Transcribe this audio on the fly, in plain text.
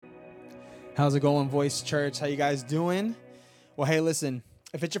How's it going, Voice Church? How you guys doing? Well, hey, listen,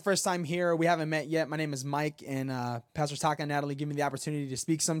 if it's your first time here or we haven't met yet, my name is Mike, and Pastor Taka and Natalie give me the opportunity to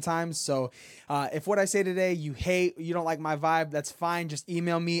speak sometimes. So if what I say today you hate, you don't like my vibe, that's fine. Just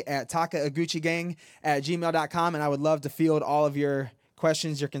email me at takaaguchigang@gmail.com, and I would love to field all of your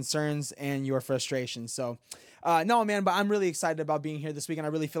questions, your concerns, and your frustrations. So no, man, but I'm really excited about being here this week, and I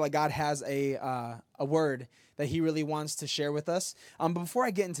really feel like God has a word that he really wants to share with us. But before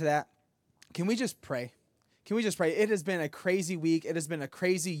I get into that, can we just pray? Can we just pray? It has been a crazy week. It has been a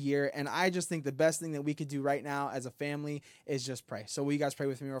crazy year. And I just think the best thing that we could do right now as a family is just pray. So will you guys pray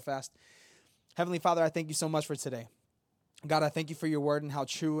with me real fast? Heavenly Father, I thank you so much for today. God, I thank you for your word and how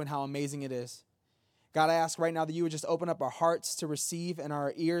true and how amazing it is. God, I ask right now that you would just open up our hearts to receive and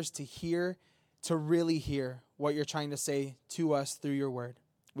our ears to hear, to really hear what you're trying to say to us through your word.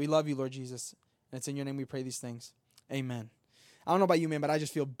 We love you, Lord Jesus. And it's in your name we pray these things. Amen. I don't know about you, man, but I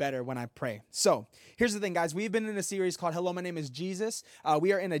just feel better when I pray. So here's the thing, guys. We've been in a series called Hello, My Name is Jesus.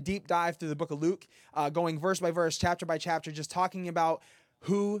 We are in a deep dive through the book of Luke, going verse by verse, chapter by chapter, just talking about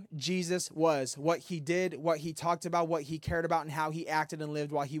who Jesus was, what he did, what he talked about, what he cared about, and how he acted and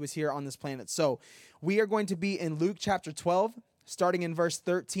lived while he was here on this planet. So we are going to be in Luke chapter 12, starting in verse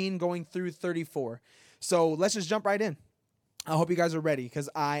 13, going through 34. So let's just jump right in. I hope you guys are ready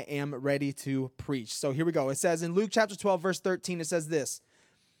because I am ready to preach. So here we go. It says in Luke chapter 12, verse 13, it says this.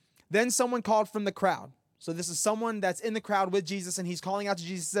 Then someone called from the crowd. So this is someone that's in the crowd with Jesus, and he's calling out to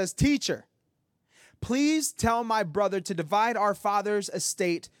Jesus. He says, "Teacher, please tell my brother to divide our father's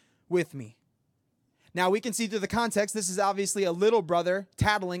estate with me." Now, we can see through the context, this is obviously a little brother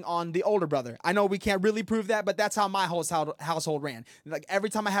tattling on the older brother. I know we can't really prove that, but that's how my whole household ran. Like every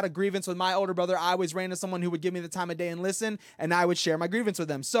time I had a grievance with my older brother, I always ran to someone who would give me the time of day and listen, and I would share my grievance with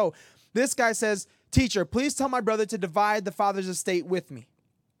them. So this guy says, "Teacher, please tell my brother to divide the father's estate with me."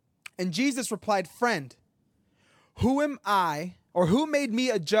 And Jesus replied, "Friend, who am I, or who made me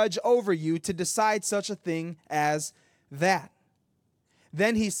a judge over you to decide such a thing as that?"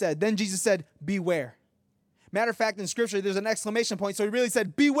 Then Jesus said, "Beware." Matter of fact, in scripture, there's an exclamation point. So he really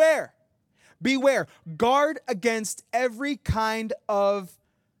said, beware, beware, guard against every kind of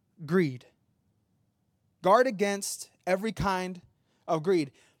greed. Guard against every kind of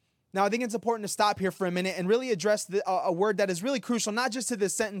greed. Now, I think it's important to stop here for a minute and really address a word that is really crucial, not just to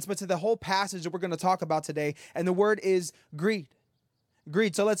this sentence, but to the whole passage that we're going to talk about today. And the word is greed.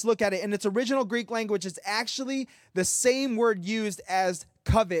 Greed. So let's look at it. In its original Greek language, it's actually the same word used as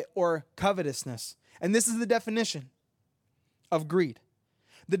covet or covetousness. And this is the definition of greed: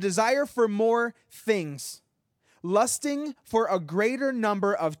 the desire for more things, lusting for a greater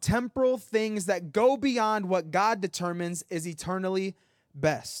number of temporal things that go beyond what God determines is eternally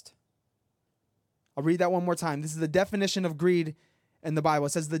best. I'll read that one more time. This is the definition of greed in the Bible.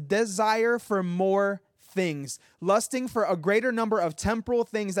 It says the desire for more things, lusting for a greater number of temporal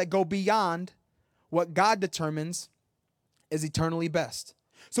things that go beyond what God determines is eternally best.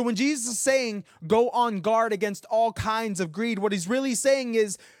 So when Jesus is saying, go on guard against all kinds of greed, what he's really saying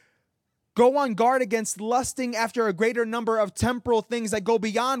is, go on guard against lusting after a greater number of temporal things that go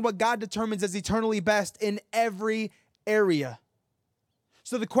beyond what God determines as eternally best in every area.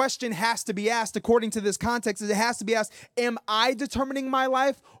 So the question has to be asked, according to this context, it has to be asked, am I determining my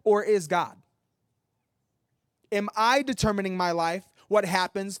life, or is God? Am I determining my life, what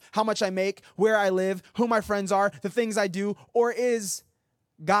happens, how much I make, where I live, who my friends are, the things I do, or is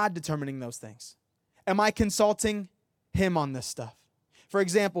God determining those things? Am I consulting him on this stuff? For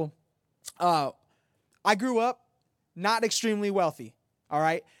example, I grew up not extremely wealthy, all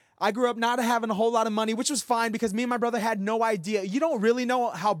right? I grew up not having a whole lot of money, which was fine because me and my brother had no idea. You don't really know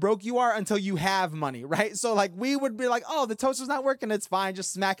how broke you are until you have money, right? So like we would be like, oh, the toaster's not working. It's fine.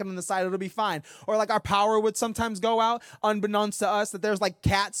 Just smack it on the side. It'll be fine. Or like our power would sometimes go out unbeknownst to us that there's like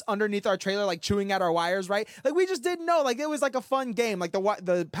cats underneath our trailer, like chewing at our wires, right? Like we just didn't know. Like it was like a fun game. Like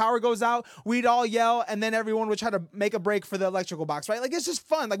the power goes out, we'd all yell, and then everyone would try to make a break for the electrical box, right? Like it's just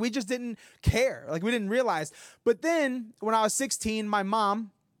fun. Like we just didn't care. Like we didn't realize. But then when I was 16, my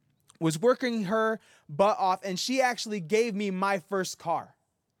mom was working her butt off, and she actually gave me my first car,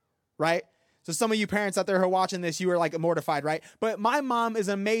 right? So some of you parents out there who are watching this, you were like mortified, right? But my mom is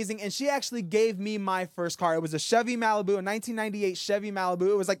amazing, and she actually gave me my first car. It was a Chevy Malibu, a 1998 Chevy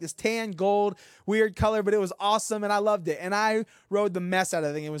Malibu. It was like this tan gold, weird color, but it was awesome, and I loved it. And I rode the mess out of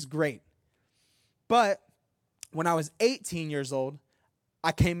the thing. It was great. But when I was 18 years old,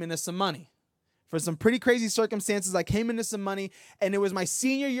 I came into some money. For some pretty crazy circumstances, I came into some money, and it was my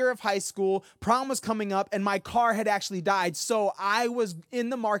senior year of high school. Prom was coming up, and my car had actually died. So I was in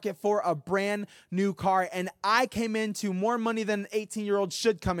the market for a brand new car, and I came into more money than an 18-year-old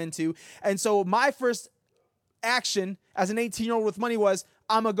should come into. And so my first action as an 18-year-old with money was,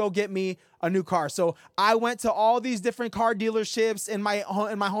 I'm gonna go get me a new car. So I went to all these different car dealerships in my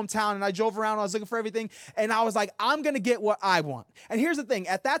hometown, and I drove around. I was looking for everything, and I was like, I'm gonna get what I want. And here's the thing: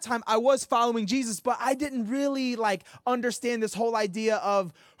 at that time, I was following Jesus, but I didn't really understand this whole idea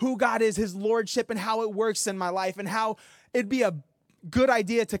of who God is, His lordship, and how it works in my life, and how it'd be a good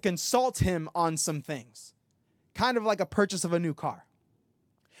idea to consult Him on some things, kind of like a purchase of a new car.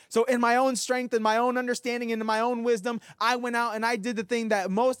 So in my own strength and my own understanding and in my own wisdom, I went out and I did the thing that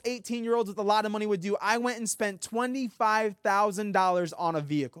most 18-year-olds with a lot of money would do. I went and spent $25,000 on a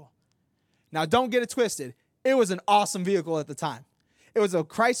vehicle. Now, don't get it twisted. It was an awesome vehicle at the time. It was a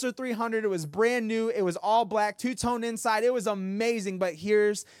Chrysler 300. It was brand new. It was all black, two-tone inside. It was amazing. But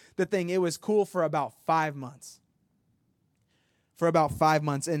here's the thing. It was cool for about 5 months.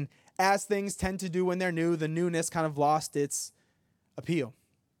 And as things tend to do when they're new, the newness kind of lost its appeal.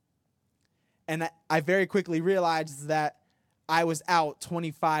 And I very quickly realized that I was out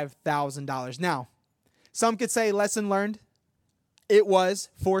 $25,000. Now, some could say lesson learned. It was,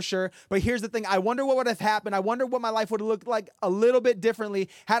 for sure. But here's the thing. I wonder what would have happened. I wonder what my life would have looked like a little bit differently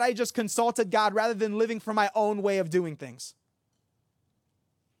had I just consulted God rather than living for my own way of doing things.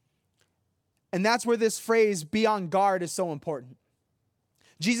 And that's where this phrase, be on guard, is so important.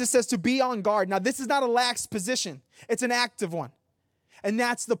 Jesus says to be on guard. Now, this is not a lax position. It's an active one. And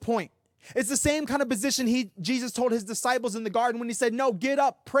that's the point. It's the same kind of position Jesus told his disciples in the garden when he said, no, get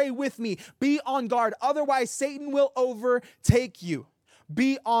up, pray with me, be on guard. Otherwise, Satan will overtake you.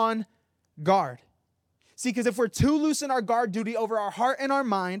 Be on guard. See, because if we're too loose in our guard duty over our heart and our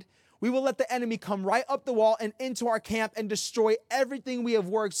mind, we will let the enemy come right up the wall and into our camp and destroy everything we have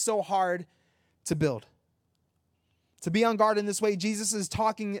worked so hard to build. To be on guard in this way, Jesus is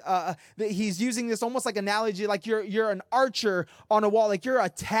talking, he's using this almost like analogy, like you're an archer on a wall, like you're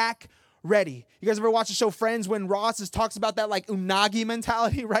attack ready. You guys ever watch the show Friends when Ross talks about that unagi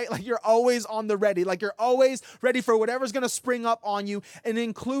mentality, right? Like you're always on the ready. Like you're always ready for whatever's going to spring up on you. And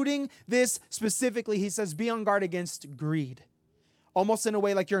including this specifically, he says, be on guard against greed. Almost in a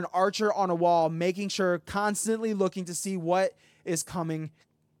way like you're an archer on a wall, making sure, constantly looking to see what is coming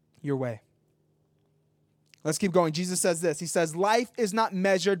your way. Let's keep going. Jesus says this. He says, life is not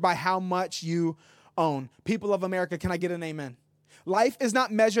measured by how much you own. People of America, can I get an amen? Life is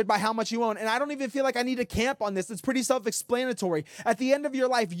not measured by how much you own. And I don't even feel like I need to camp on this. It's pretty self-explanatory. At the end of your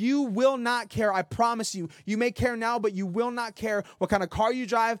life, you will not care. I promise you. You may care now, but you will not care what kind of car you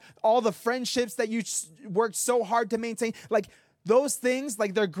drive, all the friendships that you worked so hard to maintain. Like those things,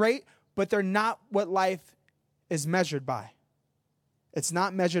 they're great, but they're not what life is measured by. It's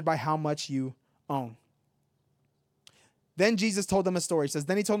not measured by how much you own. Then Jesus told them a story. He says,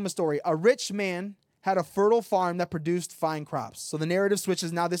 then he told them a story. A rich man had a fertile farm that produced fine crops. So the narrative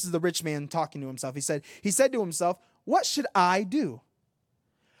switches. Now this is the rich man talking to himself. He said to himself, what should I do?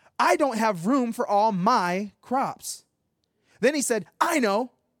 I don't have room for all my crops. Then he said, I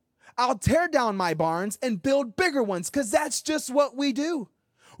know. I'll tear down my barns and build bigger ones because that's just what we do.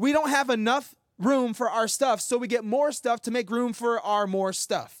 We don't have enough room for our stuff, so we get more stuff to make room for our more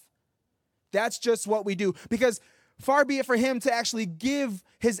stuff. That's just what we do. Because far be it for him to actually give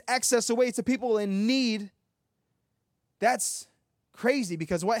his excess away to people in need. That's crazy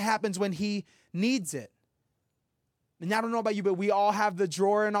because what happens when he needs it? And I don't know about you, but we all have the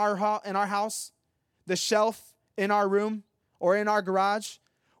drawer in our house, the shelf in our room or in our garage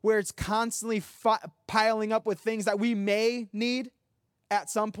where it's constantly piling up with things that we may need at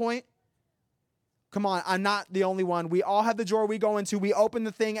some point. Come on, I'm not the only one. We all have the drawer we go into. We open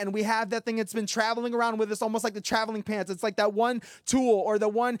the thing and we have that thing that's been traveling around with us almost like the traveling pants. It's like that one tool or the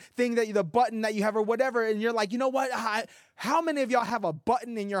one thing the button that you have or whatever. And you're like, you know what? How many of y'all have a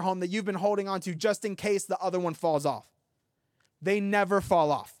button in your home that you've been holding on to just in case the other one falls off? They never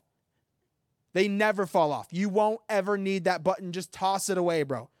fall off. They never fall off. You won't ever need that button. Just toss it away,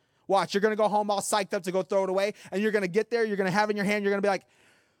 bro. Watch, you're going to go home all psyched up to go throw it away. And you're going to get there. You're going to have it in your hand. You're going to be like,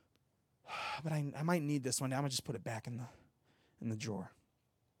 but I might need this one. I'm going to just put it back in the drawer.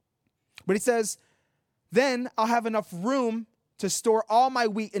 But he says, then I'll have enough room to store all my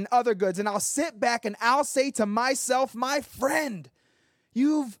wheat and other goods. And I'll sit back and I'll say to myself, my friend,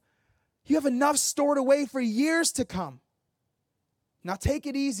 you have enough stored away for years to come. Now take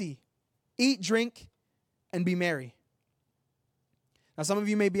it easy. Eat, drink, and be merry. Now some of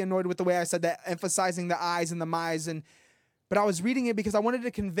you may be annoyed with the way I said that, emphasizing the I's and the my's. But I was reading it because I wanted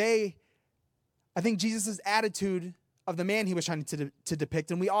to convey I think Jesus' attitude of the man he was trying to depict,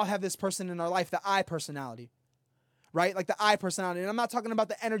 and we all have this person in our life, the I personality, right? Like the I personality. And I'm not talking about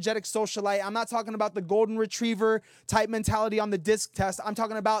the energetic socialite. I'm not talking about the golden retriever type mentality on the disc test. I'm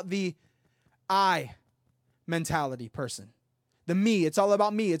talking about the I mentality person. The me. It's all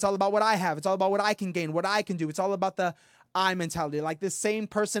about me. It's all about what I have. It's all about what I can gain, what I can do. It's all about the I mentality. Like this same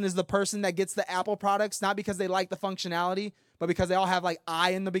person is the person that gets the Apple products, not because they like the functionality, but because they all have like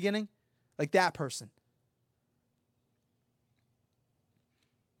I in the beginning. Like that person.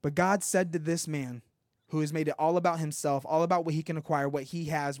 But God said to this man who has made it all about himself, all about what he can acquire, what he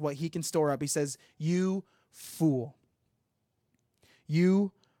has, what he can store up. He says, you fool.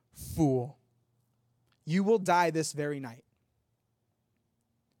 You fool. You will die this very night.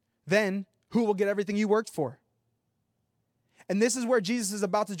 Then who will get everything you worked for? And this is where Jesus is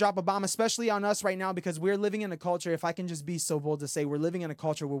about to drop a bomb, especially on us right now, because we're living in a culture, if I can just be so bold to say, we're living in a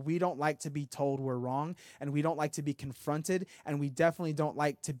culture where we don't like to be told we're wrong, and we don't like to be confronted, and we definitely don't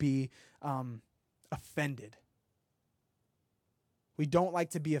like to be offended. We don't like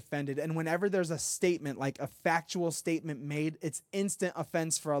to be offended. And whenever there's a statement, like a factual statement made, it's instant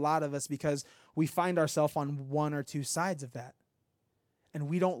offense for a lot of us because we find ourselves on one or two sides of that. And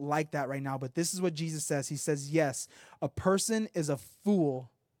we don't like that right now. But this is what Jesus says. He says, yes, a person is a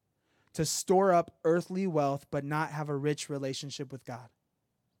fool to store up earthly wealth but not have a rich relationship with God.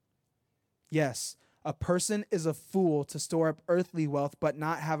 Yes, a person is a fool to store up earthly wealth but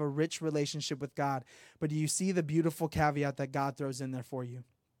not have a rich relationship with God. But do you see the beautiful caveat that God throws in there for you?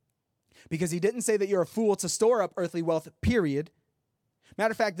 Because he didn't say that you're a fool to store up earthly wealth, period.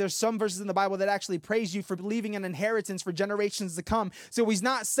 Matter of fact, there's some verses in the Bible that actually praise you for leaving an inheritance for generations to come. So he's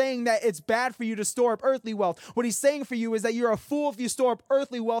not saying that it's bad for you to store up earthly wealth. What he's saying for you is that you're a fool if you store up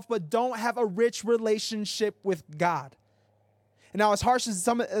earthly wealth but don't have a rich relationship with God. And now, as harsh as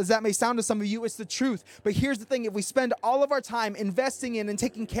that may sound to some of you, it's the truth. But here's the thing. If we spend all of our time investing in and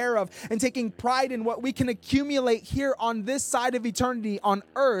taking care of and taking pride in what we can accumulate here on this side of eternity on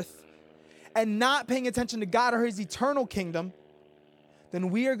earth and not paying attention to God or his eternal kingdom, then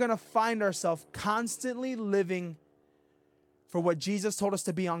we are going to find ourselves constantly living for what Jesus told us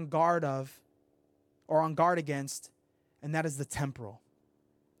to be on guard of or on guard against, and that is the temporal,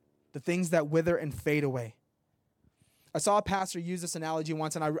 the things that wither and fade away. I saw a pastor use this analogy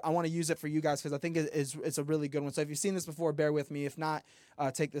once, and I want to use it for you guys because I think it's a really good one. So if you've seen this before, bear with me. If not,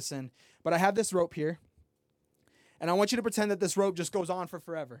 take this in. But I have this rope here, and I want you to pretend that this rope just goes on for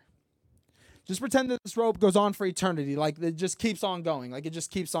forever. Just pretend that this rope goes on for eternity, like it just keeps on going, like it just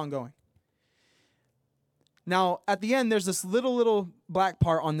keeps on going. Now, at the end, there's this little black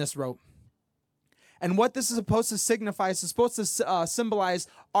part on this rope. And what this is supposed to signify is supposed to symbolize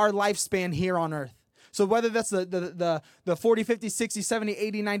our lifespan here on earth. So whether that's the 40, 50, 60, 70,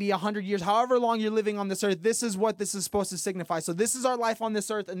 80, 90, 100 years, however long you're living on this earth, this is what this is supposed to signify. So this is our life on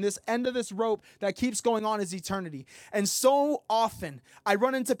this earth, and this end of this rope that keeps going on is eternity. And so often I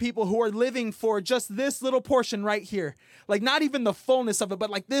run into people who are living for just this little portion right here. Like not even the fullness of it, but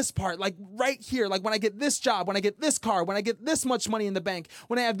like this part, like right here. Like when I get this job, when I get this car, when I get this much money in the bank,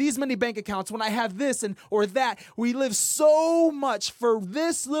 when I have these many bank accounts, when I have this and or that. We live so much for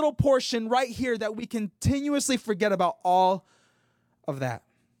this little portion right here that we continuously forget about all of that.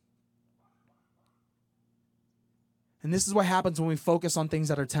 And this is what happens when we focus on things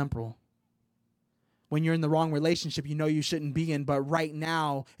that are temporal. When you're in the wrong relationship you know you shouldn't be in, but right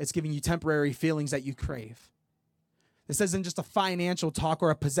now it's giving you temporary feelings that you crave. This isn't just a financial talk or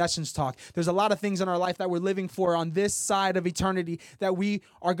a possessions talk. There's a lot of things in our life that we're living for on this side of eternity that we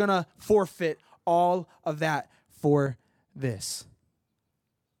are going to forfeit all of that for this.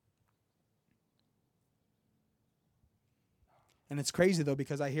 And it's crazy, though,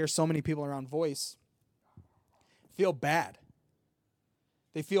 because I hear so many people around Voice feel bad.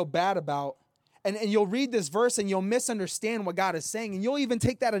 They feel bad about, and you'll read this verse and you'll misunderstand what God is saying. And you'll even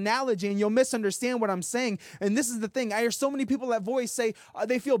take that analogy and you'll misunderstand what I'm saying. And this is the thing. I hear so many people at Voice say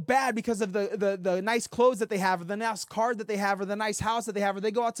they feel bad because of the nice clothes that they have, or the nice car that they have, or the nice house that they have, or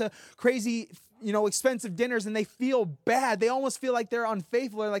they go out to crazy, expensive dinners and they feel bad. They almost feel like they're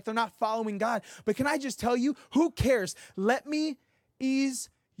unfaithful or like they're not following God. But can I just tell you, who cares? Let me ease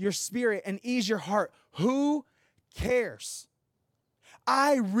your spirit and ease your heart. Who cares?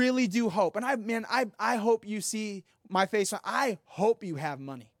 I really do hope, and I hope you see my face. I hope you have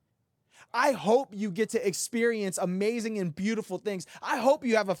money. I hope you get to experience amazing and beautiful things. I hope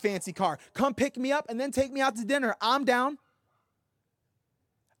you have a fancy car. Come pick me up and then take me out to dinner. I'm down.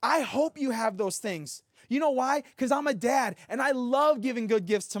 I hope you have those things. You know why? Because I'm a dad, and I love giving good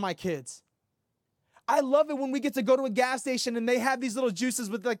gifts to my kids. I love it when we get to go to a gas station and they have these little juices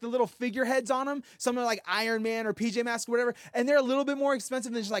with like the little figureheads on them. Some are like Iron Man or PJ Masks or whatever. And they're a little bit more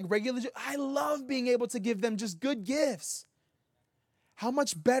expensive than just like regular juice. I love being able to give them just good gifts. How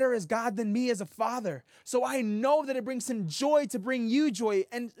much better is God than me as a father? So I know that it brings him joy to bring you joy.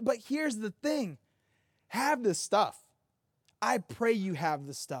 But here's the thing. Have this stuff. I pray you have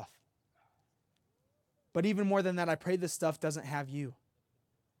this stuff. But even more than that, I pray this stuff doesn't have you.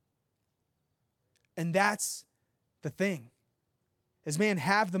 And that's the thing. Is man,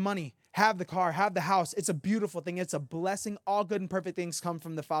 have the money, have the car, have the house. It's a beautiful thing. It's a blessing. All good and perfect things come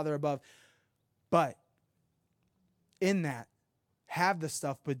from the Father above. But in that, have the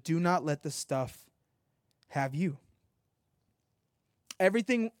stuff, but do not let the stuff have you.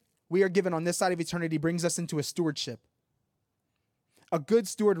 Everything we are given on this side of eternity brings us into a stewardship. A good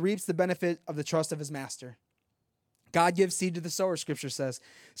steward reaps the benefit of the trust of his master. God gives seed to the sower, Scripture says.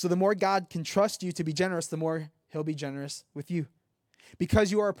 So the more God can trust you to be generous, the more he'll be generous with you.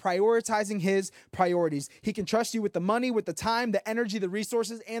 Because you are prioritizing his priorities. He can trust you with the money, with the time, the energy, the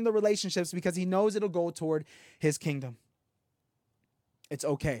resources, and the relationships because he knows it'll go toward his kingdom. It's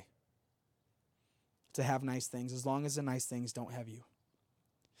okay to have nice things as long as the nice things don't have you.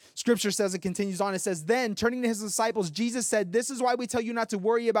 Scripture says, it continues on, it says, then turning to his disciples, Jesus said, this is why we tell you not to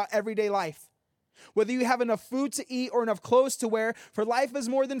worry about everyday life. Whether you have enough food to eat or enough clothes to wear, for life is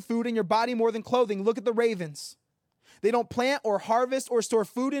more than food and your body more than clothing. Look at the ravens. They don't plant or harvest or store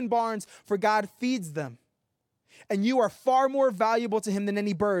food in barns, for God feeds them. And you are far more valuable to him than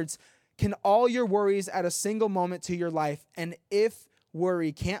any birds. Can all your worries add a single moment to your life? And if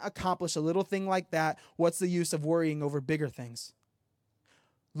worry can't accomplish a little thing like that, what's the use of worrying over bigger things?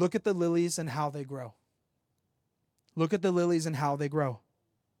 Look at the lilies and how they grow. Look at the lilies and how they grow.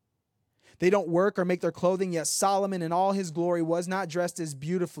 They don't work or make their clothing, yet Solomon in all his glory was not dressed as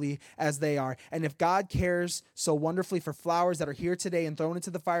beautifully as they are. And if God cares so wonderfully for flowers that are here today and thrown into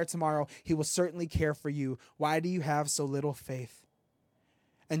the fire tomorrow, he will certainly care for you. Why do you have so little faith?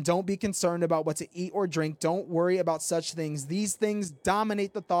 And don't be concerned about what to eat or drink. Don't worry about such things. These things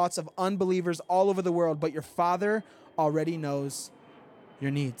dominate the thoughts of unbelievers all over the world, but your Father already knows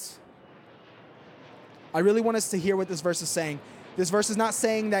your needs. I really want us to hear what this verse is saying. This verse is not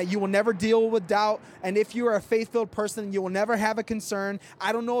saying that you will never deal with doubt, and if you are a faith-filled person, you will never have a concern.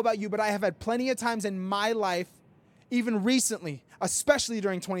 I don't know about you, but I have had plenty of times in my life, even recently, especially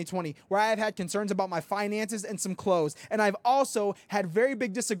during 2020, where I have had concerns about my finances and some clothes. And I've also had very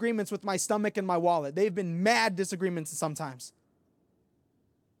big disagreements with my stomach and my wallet. They've been mad disagreements sometimes.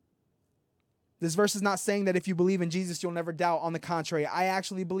 This verse is not saying that if you believe in Jesus, you'll never doubt. On the contrary, I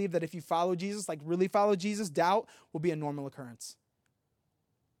actually believe that if you follow Jesus, like really follow Jesus, doubt will be a normal occurrence.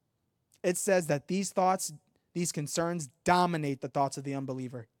 It says that these thoughts, these concerns dominate the thoughts of the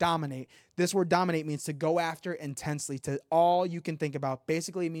unbeliever. Dominate. This word dominate means to go after intensely, to all you can think about.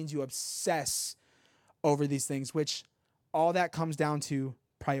 Basically, it means you obsess over these things, which all that comes down to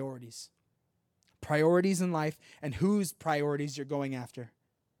priorities. Priorities in life and whose priorities you're going after.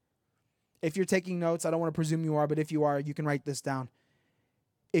 If you're taking notes, I don't want to presume you are, but if you are, you can write this down.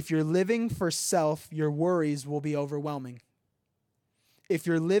 If you're living for self, your worries will be overwhelming. If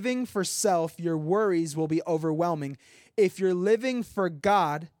you're living for self, your worries will be overwhelming. If you're living for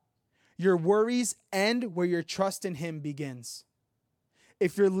God, your worries end where your trust in him begins.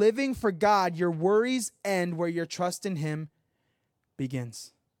 If you're living for God, your worries end where your trust in him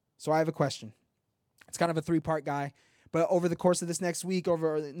begins. So I have a question. It's kind of a three-part guy. But over the course of this next week,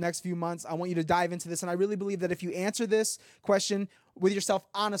 over the next few months, I want you to dive into this. And I really believe that if you answer this question with yourself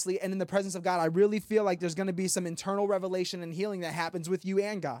honestly and in the presence of God, I really feel like there's going to be some internal revelation and healing that happens with you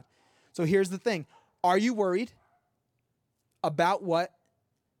and God. So here's the thing. Are you worried about what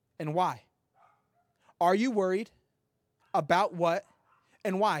and why? Are you worried about what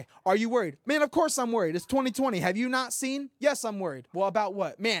and why? Are you worried? Man, of course I'm worried. It's 2020. Have you not seen? Yes, I'm worried. Well, about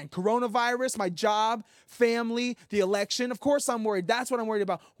what? Man, coronavirus, my job, family, the election. Of course I'm worried. That's what I'm worried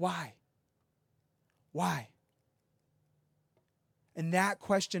about. Why? Why? And that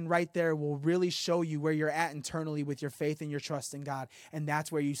question right there will really show you where you're at internally with your faith and your trust in God. And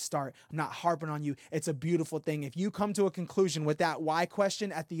that's where you start. I'm not harping on you. It's a beautiful thing. If you come to a conclusion with that why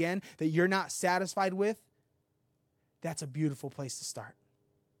question at the end that you're not satisfied with, that's a beautiful place to start.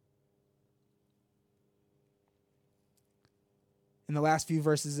 In the last few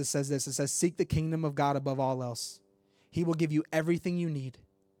verses, it says this. It says, seek the kingdom of God above all else. He will give you everything you need.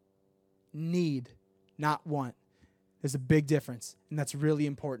 Need, not want. There's a big difference, and that's really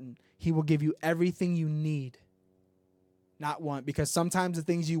important. He will give you everything you need, not want, because sometimes the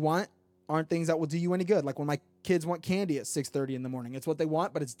things you want aren't things that will do you any good. Like when my kids want candy at 6:30 in the morning. It's what they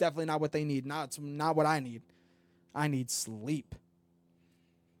want, but it's definitely not what they need. No, it's not what I need. I need sleep.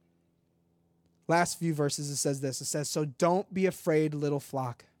 Last few verses, it says this. It says, so don't be afraid, little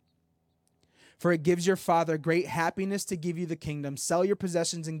flock. For it gives your Father great happiness to give you the kingdom. Sell your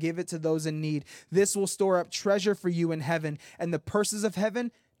possessions and give it to those in need. This will store up treasure for you in heaven, and the purses of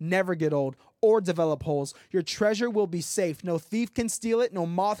heaven never get old or develop holes. Your treasure will be safe. No thief can steal it. No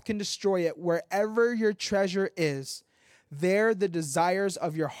moth can destroy it. Wherever your treasure is, there the desires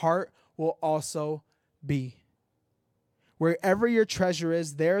of your heart will also be. Wherever your treasure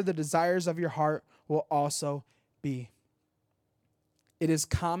is, there the desires of your heart will also be. It is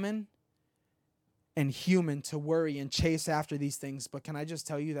common and human to worry and chase after these things, but can I just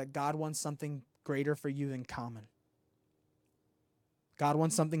tell you that God wants something greater for you than common? God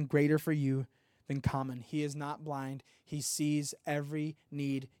wants something greater for you than common. He is not blind. He sees every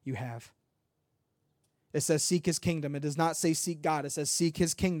need you have. It says seek his kingdom. It does not say seek God. It says seek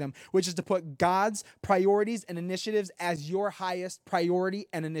his kingdom, which is to put God's priorities and initiatives as your highest priority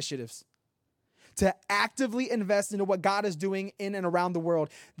and initiatives. To actively invest into what God is doing in and around the world.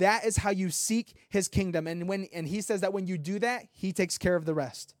 That is how you seek his kingdom. And he says that when you do that, he takes care of the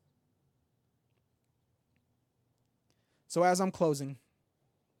rest. So as I'm closing,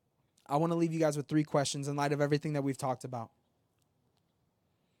 I want to leave you guys with 3 questions in light of everything that we've talked about.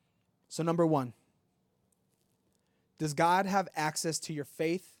 So number 1, does God have access to your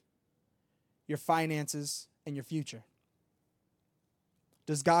faith, your finances, and your future?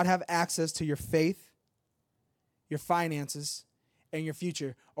 Does God have access to your faith, your finances, and your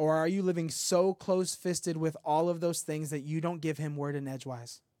future? Or are you living so close-fisted with all of those things that you don't give him word and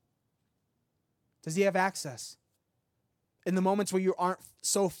edgewise? Does he have access? In the moments where you aren't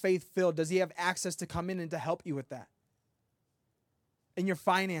so faith-filled, does he have access to come in and to help you with that? In your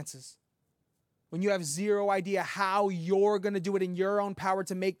finances, when you have zero idea how you're going to do it in your own power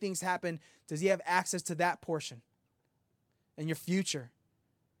to make things happen, does he have access to that portion? In your future,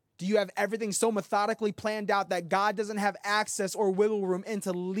 do you have everything so methodically planned out that God doesn't have access or wiggle room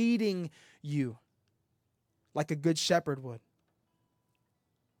into leading you like a good shepherd would?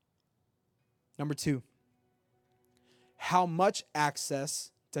 Number 2, how much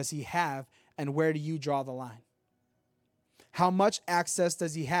access does he have and where do you draw the line? How much access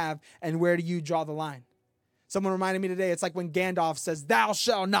does he have and where do you draw the line? Someone reminded me today, it's like when Gandalf says, thou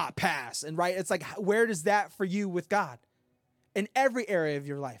shalt not pass. And right, it's like, where does that for you with God? In every area of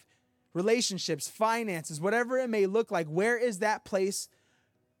your life, relationships, finances, whatever it may look like, where is that place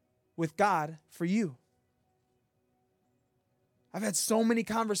with God for you? I've had so many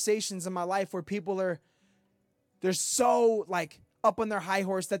conversations in my life where people they're so like up on their high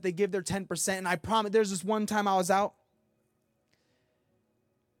horse that they give their 10%. And I promise, there's this one time I was out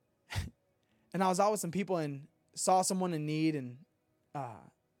and I was out with some people and saw someone in need, and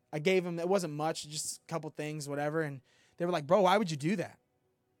I gave them, it wasn't much, just a couple things, whatever. And they were like, bro, why would you do that?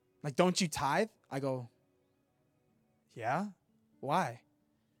 Like, don't you tithe? I go, yeah, why?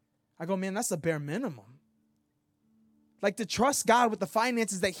 I go, man, that's the bare minimum. Like, to trust God with the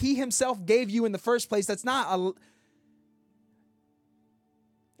finances that he himself gave you in the first place, that's not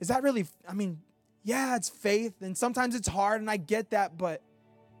is that really, I mean, yeah, it's faith, and sometimes it's hard, and I get that, but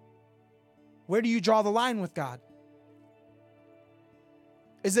where do you draw the line with God?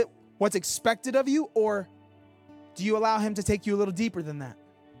 Is it what's expected of you, or do you allow him to take you a little deeper than that?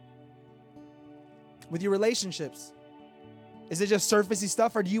 With your relationships, is it just surfacey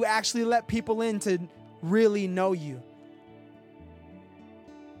stuff, or do you actually let people in to really know you?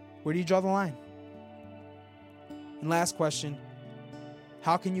 Where do you draw the line? And last question,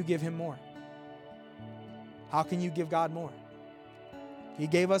 how can you give him more? How can you give God more? He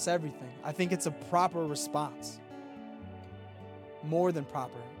gave us everything. I think it's a proper response. More than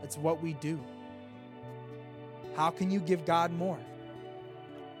proper. It's what we do. How can you give God more?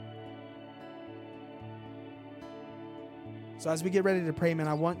 So as we get ready to pray, man,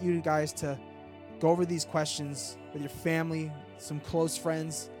 I want you guys to go over these questions with your family, some close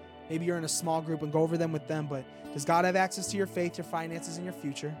friends. Maybe you're in a small group and go over them with them. But does God have access to your faith, your finances, and your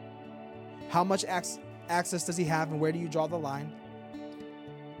future? How much access does he have, and where do you draw the line?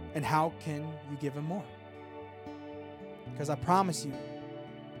 And how can you give him more? Because I promise you,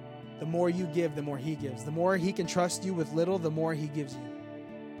 the more you give, the more he gives. The more he can trust you with little, the more he gives you.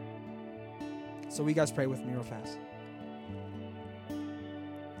 So will you guys pray with me real fast?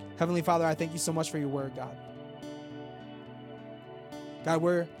 Heavenly Father, I thank you so much for your word, God. God,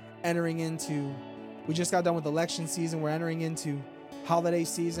 we're entering into, we just got done with election season. We're entering into holiday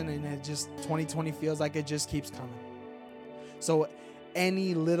season, and it just, 2020 feels like it just keeps coming. So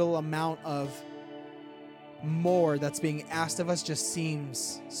any little amount of more that's being asked of us just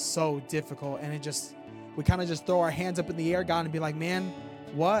seems so difficult. And we kind of just throw our hands up in the air, God, and be like, man,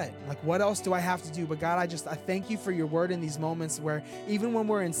 what? Like, what else do I have to do? But God, I thank you for your word in these moments where even when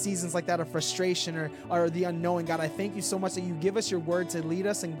we're in seasons like that of frustration or the unknowing, God, I thank you so much that you give us your word to lead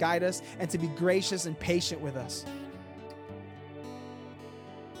us and guide us and to be gracious and patient with us.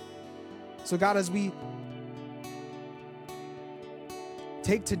 So God, as we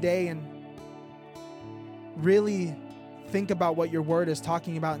take today and really think about what your word is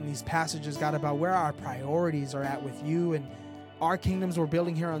talking about in these passages, God, about where our priorities are at with you and our kingdoms we're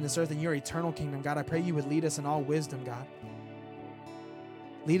building here on this earth and your eternal kingdom, God, I pray you would lead us in all wisdom, God.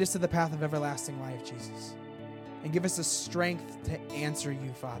 Lead us to the path of everlasting life, Jesus, and give us the strength to answer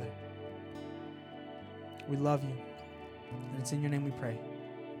you, Father. We love you, and it's in your name we pray.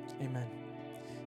 Amen.